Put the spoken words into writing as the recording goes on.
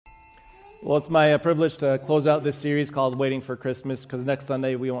Well, it's my privilege to close out this series called Waiting for Christmas, because next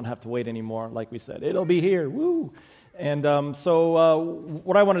Sunday we won't have to wait anymore, like we said. It'll be here, woo! And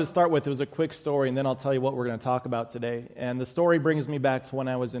what I wanted to start with was a quick story, and then I'll tell you what we're going to talk about today. And the story brings me back to when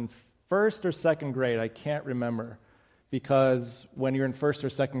I was in first or second grade. I can't remember, because when you're in first or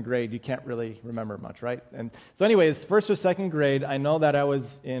second grade, you can't really remember much, right? And so anyways, first or second grade, I know that I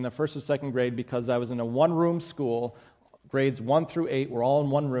was in a first or second grade because I was in a one-room school. Grades 1 through 8 were all in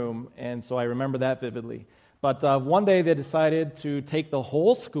one room, and so I remember that vividly. But one day they decided to take the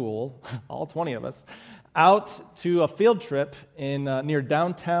whole school, all 20 of us, out to a field trip in near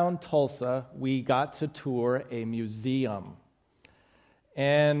downtown Tulsa. We got to tour a museum.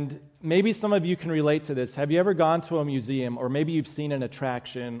 And maybe some of you can relate to this. Have you ever gone to a museum, or maybe you've seen an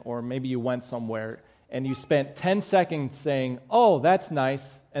attraction, or maybe you went somewhere, and you spent 10 seconds saying, "Oh, that's nice,"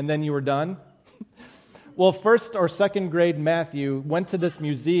 and then you were done? Well, first or second grade Matthew went to this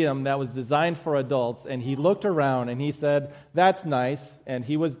museum that was designed for adults, and he looked around and he said, "That's nice," and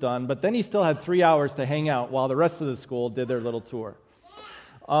he was done. But then he still had 3 hours to hang out while the rest of the school did their little tour.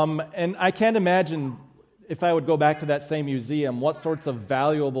 And I can't imagine, if I would go back to that same museum, what sorts of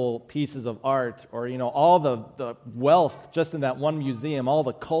valuable pieces of art, or all the wealth just in that one museum, all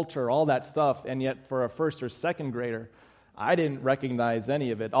the culture, all that stuff. And yet for a first or second grader, I didn't recognize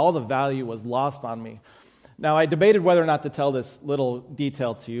any of it. All the value was lost on me. Now, I debated whether or not to tell this little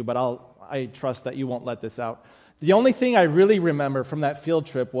detail to you, but I trust that you won't let this out. The only thing I really remember from that field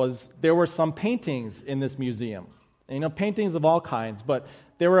trip was there were some paintings in this museum. And, paintings of all kinds, but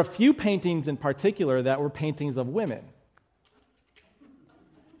there were a few paintings in particular that were paintings of women.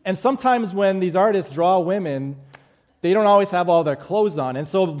 And sometimes when these artists draw women, they don't always have all their clothes on. And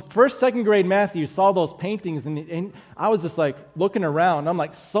so first, second grade Matthew saw those paintings, and I was just like looking around. I'm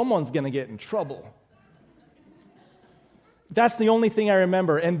like, someone's going to get in trouble. That's the only thing I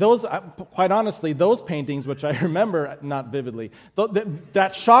remember. And those, quite honestly, those paintings, which I remember not vividly,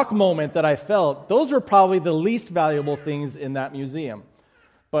 that shock moment that I felt, those were probably the least valuable things in that museum.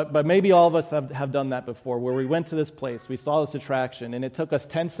 But maybe all of us have done that before, where we went to this place, we saw this attraction, and it took us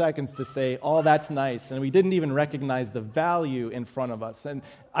 10 seconds to say, "Oh, that's nice," and we didn't even recognize the value in front of us. And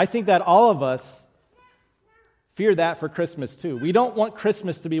I think that all of us fear that for Christmas too. We don't want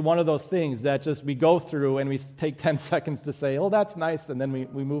Christmas to be one of those things that just we go through and we take 10 seconds to say, "Oh, that's nice," and then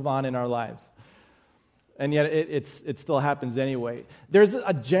we move on in our lives. And yet it still happens anyway. There's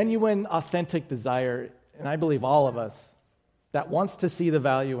a genuine, authentic desire, and I believe all of us, that wants to see the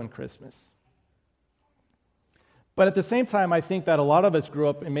value in Christmas. But at the same time, I think that a lot of us grew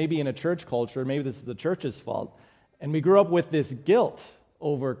up maybe in a church culture, maybe this is the church's fault, and we grew up with this guilt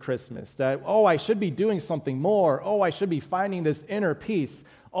over Christmas, that, "Oh, I should be doing something more. Oh, I should be finding this inner peace.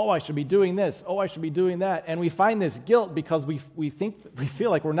 Oh, I should be doing this. Oh, I should be doing that." And we find this guilt because we feel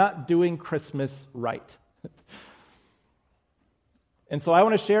like we're not doing Christmas right. And so I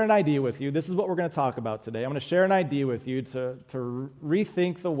want to share an idea with you. This is what we're going to talk about today. I want to share an idea with you to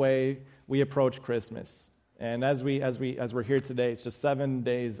rethink the way we approach Christmas. And as we're here today, it's just 7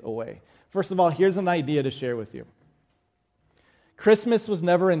 days away. First of all, here's an idea to share with you. Christmas was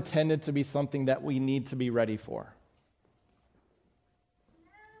never intended to be something that we need to be ready for.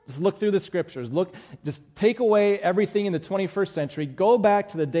 Just look through the scriptures. Just take away everything in the 21st century. Go back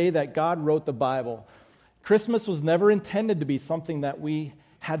to the day that God wrote the Bible. Christmas was never intended to be something that we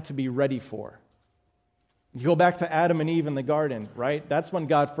had to be ready for. You go back to Adam and Eve in the garden, right? That's when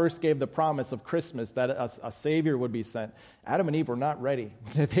God first gave the promise of Christmas, that a Savior would be sent. Adam and Eve were not ready.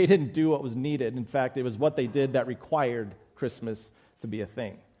 They didn't do what was needed. In fact, it was what they did that required Christmas to be a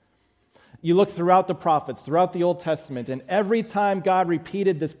thing. You look throughout the prophets, throughout the Old Testament, and every time God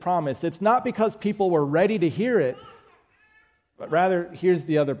repeated this promise, it's not because people were ready to hear it, but rather, here's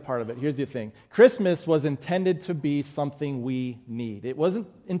the other part of it. Here's the thing. Christmas was intended to be something we need. It wasn't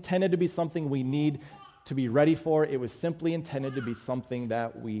intended to be something we need to be ready for. It was simply intended to be something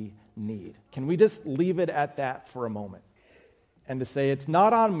that we need. Can we just leave it at that for a moment? And to say, it's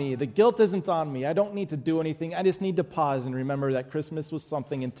not on me. The guilt isn't on me. I don't need to do anything. I just need to pause and remember that Christmas was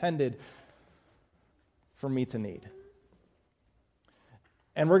something intended for me to need.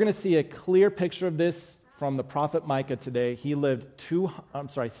 And we're going to see a clear picture of this from the prophet Micah today. He lived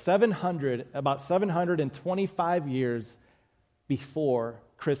about 725 years before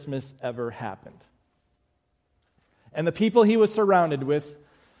Christmas ever happened. And the people he was surrounded with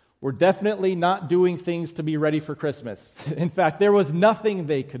were definitely not doing things to be ready for Christmas. In fact, there was nothing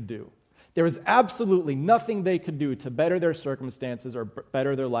they could do. There was absolutely nothing they could do to better their circumstances or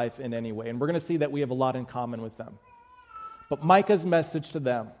better their life in any way. And we're going to see that we have a lot in common with them. But Micah's message to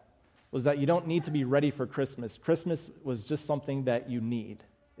them was that you don't need to be ready for Christmas. Christmas was just something that you need.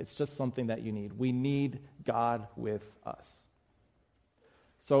 It's just something that you need. We need God with us.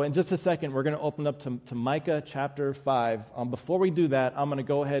 So in just a second, we're going to open up to Micah chapter 5. Before we do that, I'm going to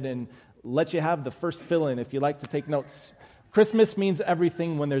go ahead and let you have the first fill-in if you like to take notes. Christmas means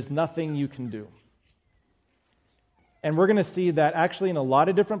everything when there's nothing you can do. And we're going to see that actually in a lot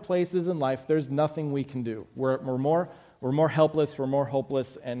of different places in life, there's nothing we can do. We're more helpless, we're more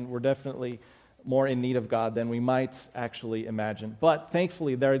hopeless, and we're definitely more in need of God than we might actually imagine. But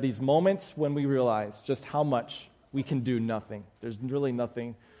thankfully, there are these moments when we realize just how much we can do nothing. There's really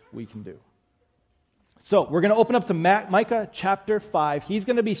nothing we can do. So we're going to open up to Micah chapter 5. He's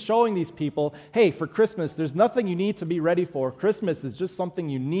going to be showing these people, hey, for Christmas, there's nothing you need to be ready for. Christmas is just something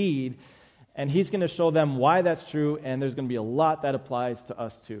you need. And he's going to show them why that's true, and there's going to be a lot that applies to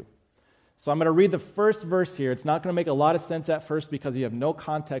us too. So I'm going to read the first verse here. It's not going to make a lot of sense at first because you have no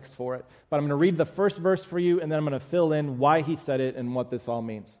context for it. But I'm going to read the first verse for you, and then I'm going to fill in why he said it and what this all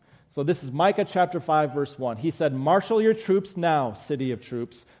means. So this is Micah chapter 5, verse 1. He said, "Marshal your troops now, city of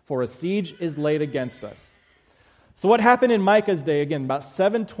troops, for a siege is laid against us." So what happened in Micah's day, again, about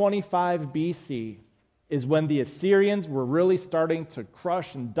 725 BC, is when the Assyrians were really starting to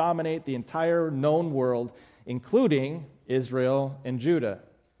crush and dominate the entire known world, including Israel and Judah.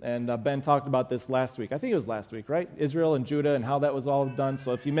 And Ben talked about this last week. I think it was last week, right? Israel and Judah and how that was all done.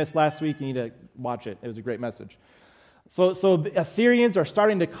 So if you missed last week, you need to watch it. It was a great message. So the Assyrians are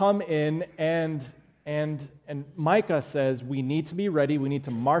starting to come in, and Micah says we need to be ready. We need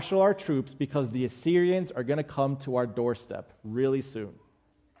to marshal our troops because the Assyrians are going to come to our doorstep really soon.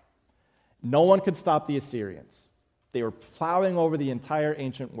 No one could stop the Assyrians. They were plowing over the entire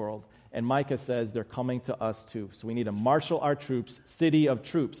ancient world, and Micah says they're coming to us too. So we need to marshal our troops, city of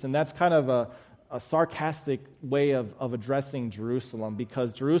troops. And that's kind of a sarcastic way of addressing Jerusalem,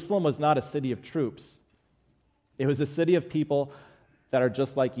 because Jerusalem was not a city of troops. It was a city of people that are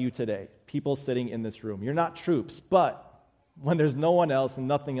just like you today, people sitting in this room. You're not troops, but when there's no one else and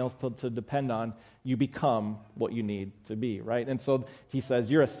nothing else to depend on, you become what you need to be, right? And so he says,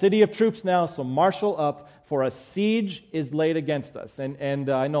 you're a city of troops now, so marshal up, for a siege is laid against us. And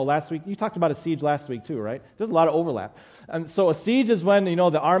I know last week, you talked about a siege last week too, right? There's a lot of overlap. And so a siege is when,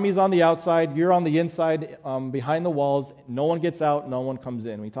 the army's on the outside, you're on the inside, behind the walls, no one gets out, no one comes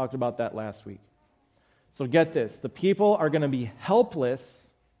in. We talked about that last week. So get this, the people are going to be helpless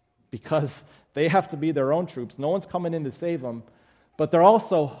because they have to be their own troops. No one's coming in to save them. But they're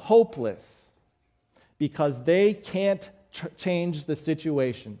also hopeless because they can't change the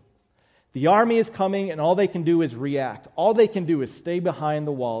situation. The army is coming, and all they can do is react. All they can do is stay behind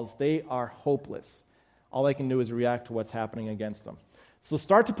the walls. They are hopeless. All they can do is react to what's happening against them. So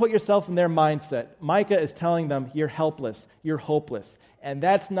start to put yourself in their mindset. Micah is telling them, you're helpless, you're hopeless. And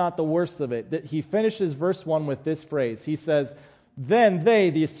that's not the worst of it. He finishes verse 1 with this phrase. He says, "Then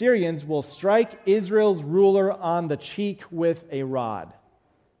they, the Assyrians, will strike Israel's ruler on the cheek with a rod."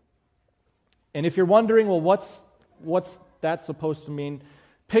 And if you're wondering, well, what's that supposed to mean?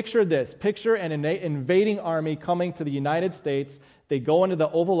 Picture this. Picture an invading army coming to the United States. They go into the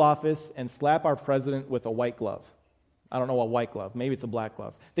Oval Office and slap our president with a white glove. I don't know what white glove. Maybe it's a black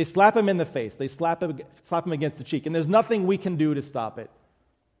glove. They slap him in the face. They slap him against the cheek. And there's nothing we can do to stop it.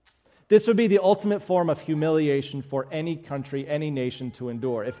 This would be the ultimate form of humiliation for any country, any nation to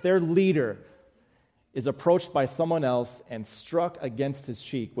endure. If their leader is approached by someone else and struck against his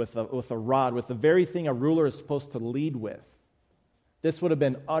cheek with a rod, with the very thing a ruler is supposed to lead with, this would have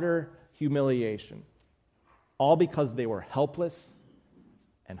been utter humiliation. All because they were helpless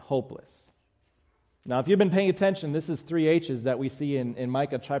and hopeless. Now, if you've been paying attention, this is 3 H's that we see in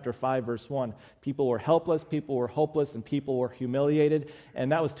Micah chapter 5, verse 1. People were helpless, people were hopeless, and people were humiliated.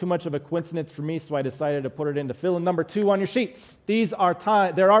 And that was too much of a coincidence for me, so I decided to put it into fill-in number 2 on your sheets. There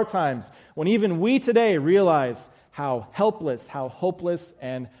are times when even we today realize how helpless, how hopeless,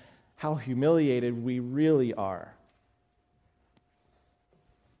 and how humiliated we really are.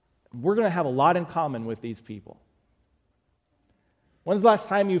 We're going to have a lot in common with these people. When's the last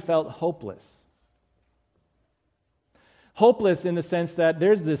time you felt hopeless? Hopeless in the sense that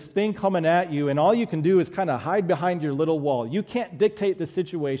there's this thing coming at you, and all you can do is kind of hide behind your little wall. You can't dictate the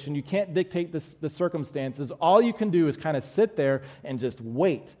situation. You can't dictate the circumstances. All you can do is kind of sit there and just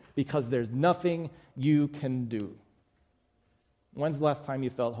wait because there's nothing you can do. When's the last time you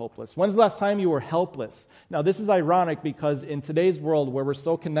felt hopeless? When's the last time you were helpless? Now, this is ironic because in today's world where we're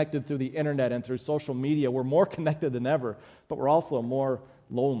so connected through the internet and through social media, we're more connected than ever, but we're also more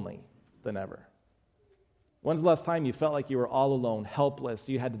lonely than ever. When's the last time you felt like you were all alone, helpless?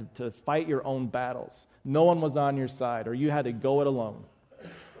 You had to fight your own battles. No one was on your side, or you had to go it alone.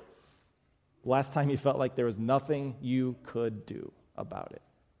 Last time you felt like there was nothing you could do about it.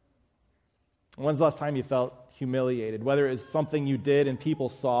 When's the last time you felt humiliated? Whether it's something you did and people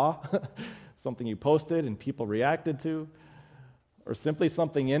saw, something you posted and people reacted to, or simply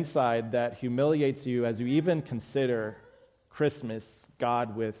something inside that humiliates you as you even consider Christmas,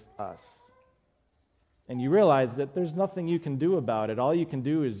 God with us. And you realize that there's nothing you can do about it. All you can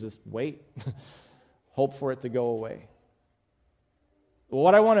do is just wait, hope for it to go away.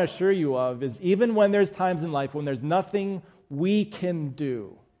 What I want to assure you of is even when there's times in life when there's nothing we can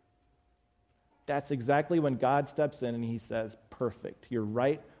do, that's exactly when God steps in and he says, perfect, you're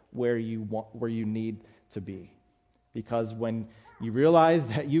right where you need to be. Because when you realize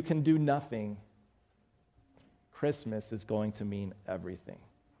that you can do nothing, Christmas is going to mean everything.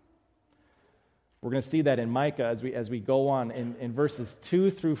 We're going to see that in Micah as we go on. In verses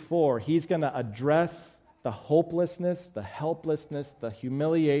 2 through 4, he's going to address the hopelessness, the helplessness, the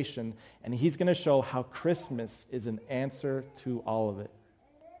humiliation, and he's going to show how Christmas is an answer to all of it.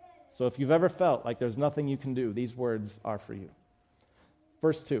 So if you've ever felt like there's nothing you can do, these words are for you.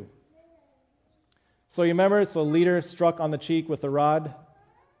 Verse 2. So you remember, so leader struck on the cheek with a rod.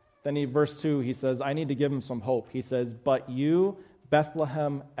 Then verse 2, he says, I need to give him some hope. He says, but you,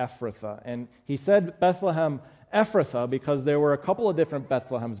 Bethlehem Ephrathah. And he said Bethlehem Ephrathah because there were a couple of different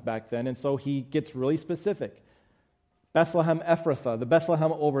Bethlehems back then, and so he gets really specific. Bethlehem Ephrathah, the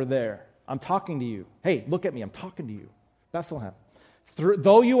Bethlehem over there. I'm talking to you. Hey, look at me, I'm talking to you. Bethlehem.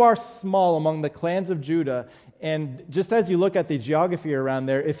 Though you are small among the clans of Judah, and just as you look at the geography around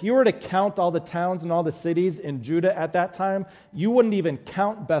there, if you were to count all the towns and all the cities in Judah at that time, you wouldn't even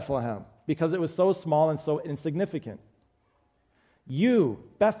count Bethlehem because it was so small and so insignificant. You,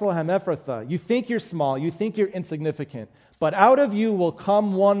 Bethlehem Ephrathah, you think you're small, you think you're insignificant, but out of you will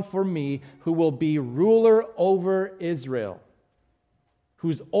come one for me who will be ruler over Israel,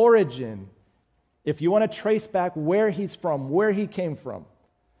 whose origin, if you want to trace back where he's from, where he came from,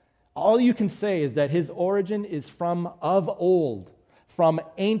 all you can say is that his origin is from of old, from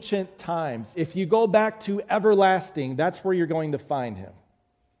ancient times. If you go back to everlasting, that's where you're going to find him.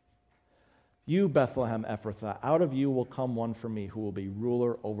 You, Bethlehem Ephrathah, out of you will come one for me who will be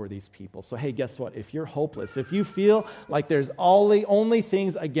ruler over these people. So hey, guess what? If you're hopeless, if you feel like there's only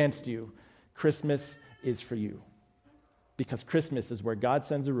things against you, Christmas is for you. Because Christmas is where God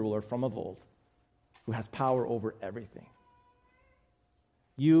sends a ruler from of old who has power over everything.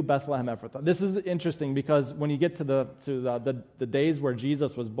 You, Bethlehem Ephrathah. This is interesting because when you get to the days where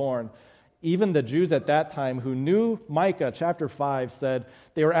Jesus was born, even the Jews at that time who knew Micah chapter 5 said,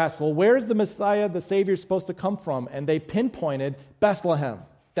 they were asked, well, where's the Messiah, the Savior, supposed to come from? And they pinpointed Bethlehem.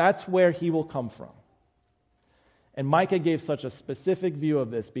 That's where he will come from. And Micah gave such a specific view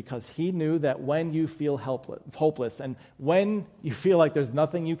of this because he knew that when you feel hopeless, and when you feel like there's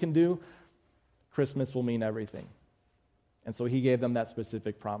nothing you can do, Christmas will mean everything. And so he gave them that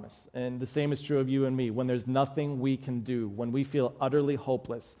specific promise. And the same is true of you and me. When there's nothing we can do, when we feel utterly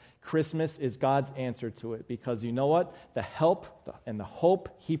hopeless, Christmas is God's answer to it. Because you know what? The help and the hope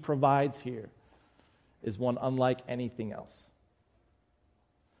he provides here is one unlike anything else.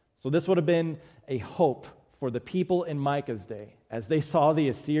 So this would have been a hope for the people in Micah's day. As they saw the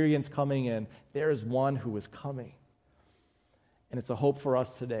Assyrians coming in, there is one who is coming. And it's a hope for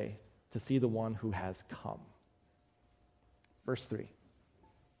us today to see the one who has come. Verse 3.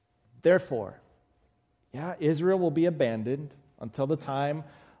 Therefore, Israel will be abandoned until the time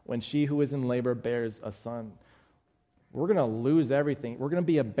when she who is in labor bears a son. We're going to lose everything. We're going to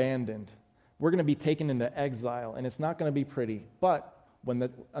be abandoned. We're going to be taken into exile, and it's not going to be pretty. But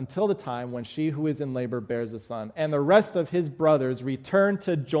until the time when she who is in labor bears a son, and the rest of his brothers return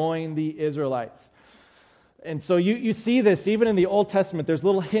to join the Israelites. And so you see this even in the Old Testament. There's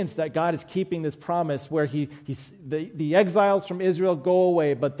little hints that God is keeping this promise where the exiles from Israel go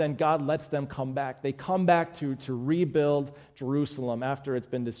away, but then God lets them come back. They come back to rebuild Jerusalem after it's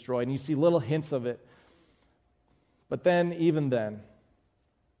been destroyed. And you see little hints of it. But then, even then,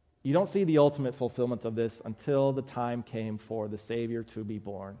 you don't see the ultimate fulfillment of this until the time came for the Savior to be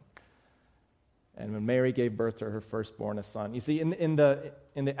born. And when Mary gave birth to her firstborn, a son. You see, in the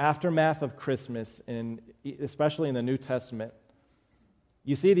aftermath of Christmas, and especially in the New Testament,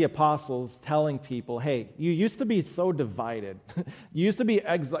 you see the apostles telling people, hey, you used to be so divided. You used to be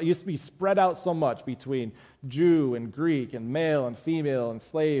exiled. You used to be spread out so much between Jew and Greek and male and female and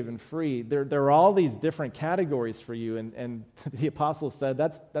slave and free. There are all these different categories for you. And the apostles said,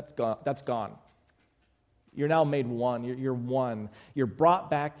 that's gone. You're now made one. You're one. You're brought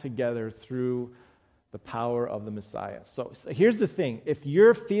back together through the power of the Messiah. So here's the thing. If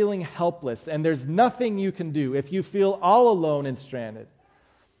you're feeling helpless and there's nothing you can do, if you feel all alone and stranded,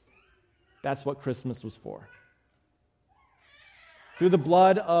 that's what Christmas was for. Through the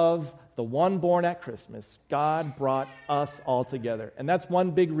blood of the one born at Christmas, God brought us all together. And that's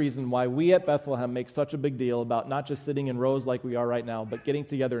one big reason why we at Bethlehem make such a big deal about not just sitting in rows like we are right now, but getting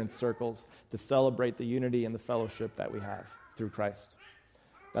together in circles to celebrate the unity and the fellowship that we have through Christ.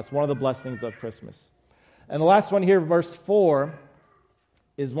 That's one of the blessings of Christmas. And the last one here, verse 4,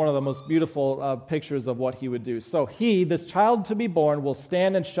 is one of the most beautiful pictures of what he would do. So he, this child to be born, will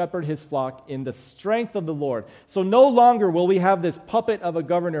stand and shepherd his flock in the strength of the Lord. So no longer will we have this puppet of a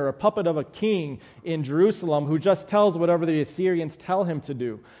governor, a puppet of a king in Jerusalem who just tells whatever the Assyrians tell him to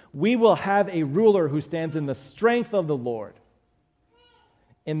do. We will have a ruler who stands in the strength of the Lord,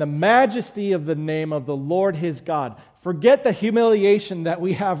 in the majesty of the name of the Lord his God. Forget the humiliation that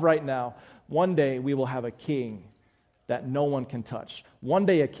we have right now. One day we will have a king that no one can touch. One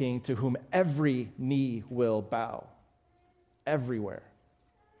day a king to whom every knee will bow. Everywhere.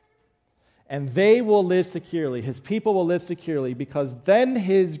 And they will live securely. His people will live securely because then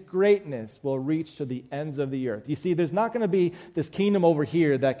his greatness will reach to the ends of the earth. You see, there's not going to be this kingdom over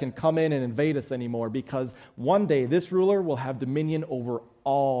here that can come in and invade us anymore because one day this ruler will have dominion over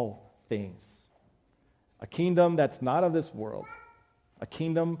all things. A kingdom that's not of this world. A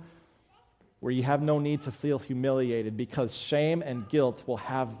kingdom where you have no need to feel humiliated because shame and guilt will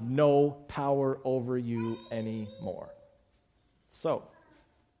have no power over you anymore. So,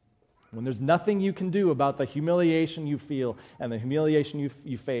 when there's nothing you can do about the humiliation you feel and the humiliation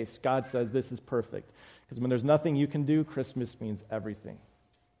you face, God says this is perfect. Because when there's nothing you can do, Christmas means everything.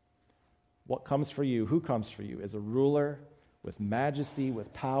 What comes for you, who comes for you, is a ruler with majesty,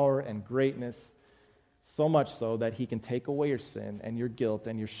 with power and greatness, so much so that he can take away your sin and your guilt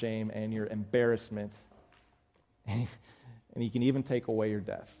and your shame and your embarrassment. And he can even take away your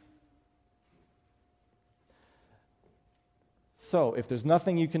death. So, if there's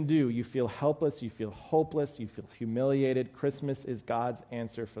nothing you can do, you feel helpless, you feel hopeless, you feel humiliated, Christmas is God's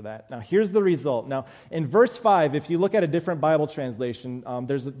answer for that. Now, here's the result. Now, in verse 5, if you look at a different Bible translation,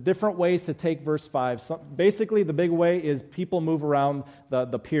 there's different ways to take verse 5. Basically, the big way is people move around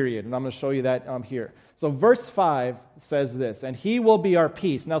the period, and I'm going to show you that here. So, verse 5 says this, and he will be our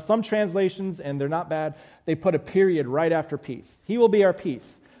peace. Now, some translations, and they're not bad, they put a period right after peace. He will be our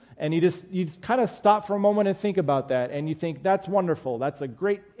peace. And you just kind of stop for a moment and think about that, and you think, that's wonderful. That's a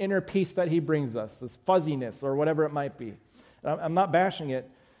great inner peace that he brings us, this fuzziness or whatever it might be. I'm not bashing it.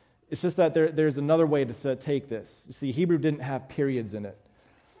 It's just that there's another way to take this. You see, Hebrew didn't have periods in it.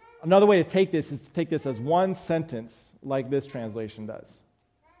 Another way to take this is to take this as one sentence, like this translation does.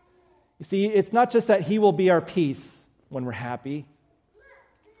 You see, it's not just that he will be our peace when we're happy,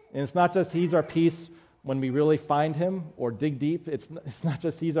 and it's not just he's our peace when we really find him or dig deep. It's not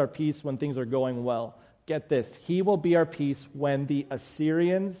just he's our peace when things are going well. Get this. He will be our peace when the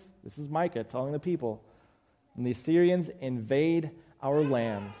Assyrians, this is Micah telling the people, when the Assyrians invade our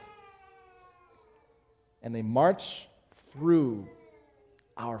land and they march through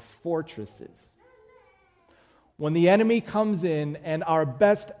our fortresses. When the enemy comes in and our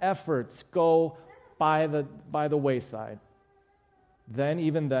best efforts go by the wayside,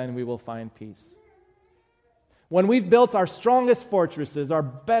 even then we will find peace. When we've built our strongest fortresses, our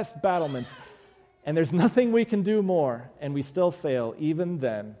best battlements, and there's nothing we can do more, and we still fail, even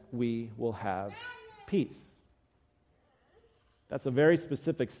then we will have peace. That's a very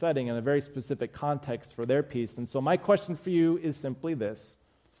specific setting and a very specific context for their peace. And so my question for you is simply this.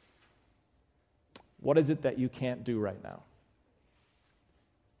 What is it that you can't do right now?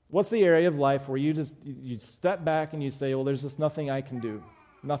 What's the area of life where you step back and you say, well, there's just nothing I can do.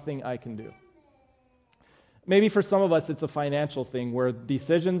 Nothing I can do. Maybe for some of us it's a financial thing where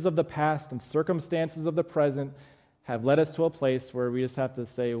decisions of the past and circumstances of the present have led us to a place where we just have to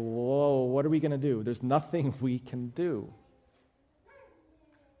say, whoa, what are we going to do? There's nothing we can do.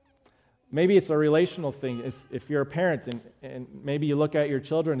 Maybe it's a relational thing. If you're a parent and maybe you look at your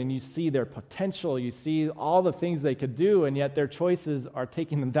children and you see their potential, you see all the things they could do, and yet their choices are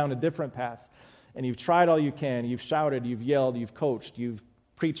taking them down a different path. And you've tried all you can. You've shouted, you've yelled, you've coached, you've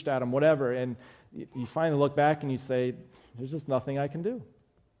preached at them, whatever, and you finally look back and you say, there's just nothing I can do.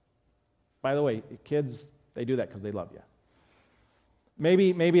 By the way, kids, they do that because they love you.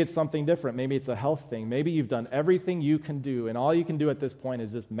 Maybe it's something different. Maybe it's a health thing. Maybe you've done everything you can do, and all you can do at this point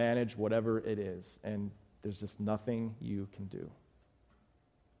is just manage whatever it is, and there's just nothing you can do.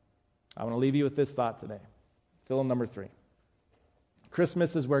 I want to leave you with this thought today. Fill in number 3.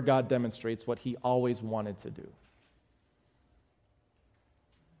 Christmas is where God demonstrates what he always wanted to do.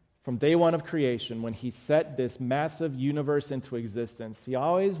 From day one of creation, when he set this massive universe into existence, he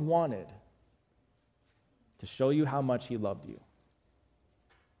always wanted to show you how much he loved you.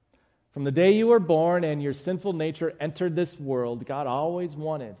 From the day you were born and your sinful nature entered this world, God always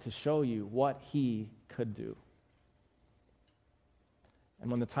wanted to show you what He could do.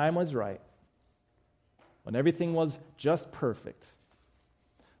 And when the time was right, when everything was just perfect,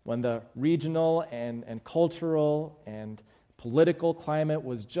 when the regional and cultural and political climate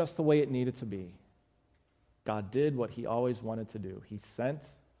was just the way it needed to be, God did what He always wanted to do. He sent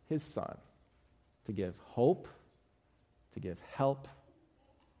His Son to give hope, to give help,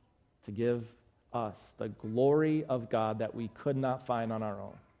 to give us the glory of God that we could not find on our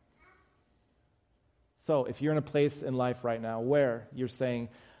own. So if you're in a place in life right now where you're saying,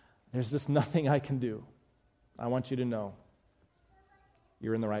 there's just nothing I can do, I want you to know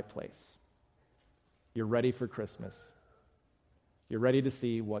you're in the right place. You're ready for Christmas. You're ready to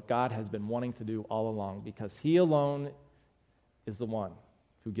see what God has been wanting to do all along, because He alone is the one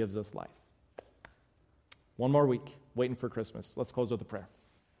who gives us life. One more week, waiting for Christmas. Let's close with a prayer.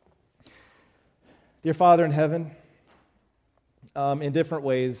 Dear Father in heaven, in different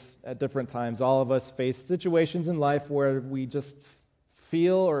ways, at different times, all of us face situations in life where we just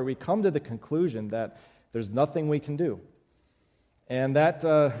feel or we come to the conclusion that there's nothing we can do. And that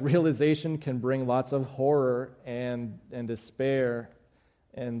realization can bring lots of horror and despair.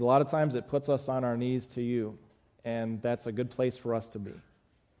 And a lot of times it puts us on our knees to You. And that's a good place for us to be.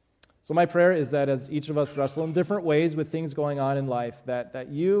 So my prayer is that as each of us wrestle in different ways with things going on in life, that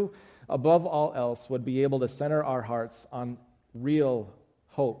You, above all else, would be able to center our hearts on real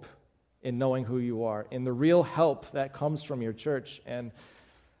hope in knowing who You are, in the real help that comes from Your church, and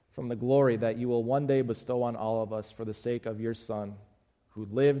from the glory that You will one day bestow on all of us for the sake of Your Son, who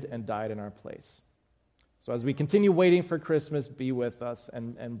lived and died in our place. So as we continue waiting for Christmas, be with us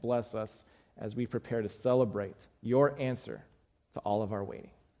and bless us as we prepare to celebrate Your answer to all of our waiting.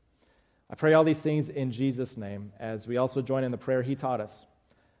 I pray all these things in Jesus' name, as we also join in the prayer He taught us.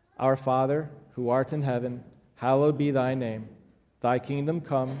 Our Father, who art in heaven, hallowed be Thy name. Thy kingdom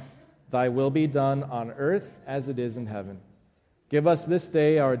come, Thy will be done on earth as it is in heaven. Give us this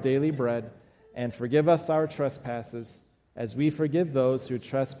day our daily bread, and forgive us our trespasses, as we forgive those who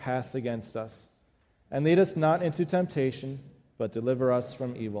trespass against us. And lead us not into temptation, but deliver us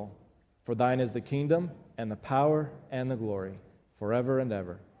from evil. For Thine is the kingdom, and the power, and the glory, forever and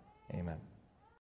ever. Amen.